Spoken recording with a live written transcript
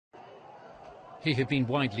He had been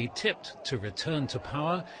widely tipped to return to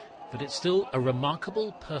power, but it's still a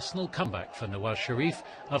remarkable personal comeback for Nawaz Sharif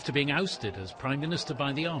after being ousted as Prime Minister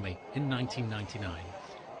by the army in 1999.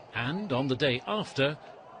 And on the day after,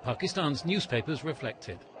 Pakistan's newspapers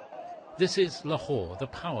reflected. This is Lahore, the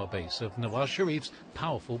power base of Nawaz Sharif's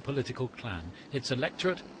powerful political clan, its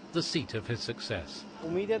electorate, the seat of his success.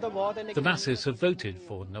 The masses have voted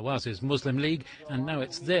for Nawaz's Muslim League, and now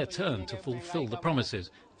it's their turn to fulfill the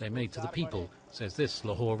promises they made to the people, says this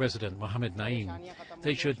Lahore resident Mohammed Naeem.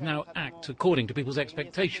 They should now act according to people's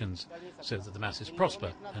expectations, so that the masses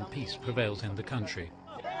prosper and peace prevails in the country.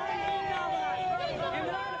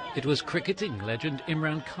 It was cricketing legend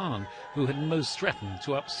Imran Khan who had most threatened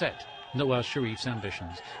to upset Nawaz Sharif's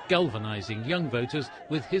ambitions, galvanizing young voters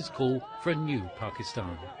with his call for a new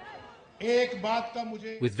Pakistan.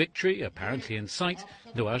 With victory apparently in sight,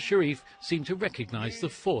 Nawaz Sharif seemed to recognize the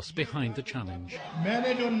force behind the challenge.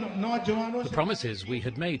 The promises we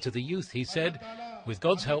had made to the youth, he said, with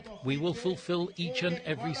God's help, we will fulfill each and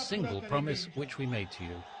every single promise which we made to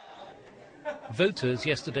you. Voters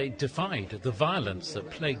yesterday defied the violence that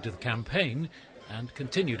plagued the campaign and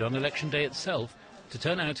continued on election day itself to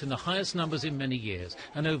turn out in the highest numbers in many years,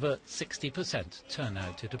 and over 60%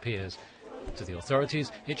 turnout, it appears. To the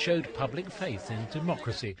authorities, it showed public faith in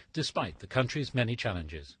democracy, despite the country's many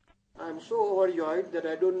challenges. I'm so overjoyed that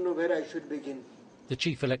I don't know where I should begin. The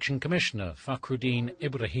Chief Election Commissioner, Fakhruddin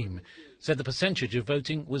Ibrahim, said the percentage of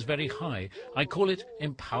voting was very high. I call it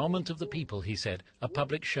empowerment of the people, he said, a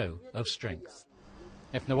public show of strength.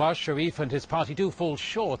 If Nawaz Sharif and his party do fall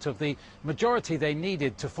short of the majority they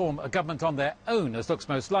needed to form a government on their own, as looks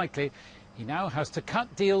most likely, he now has to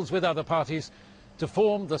cut deals with other parties to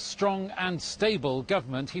form the strong and stable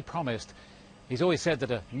government he promised. He's always said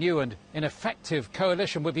that a new and ineffective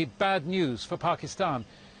coalition would be bad news for Pakistan,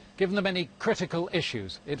 given the many critical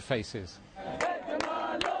issues it faces.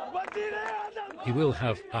 He will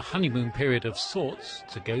have a honeymoon period of sorts,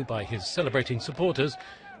 to go by his celebrating supporters,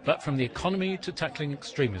 but from the economy to tackling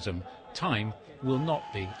extremism, time will not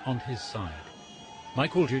be on his side.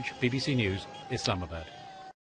 Mike Aldridge, BBC News, Islamabad.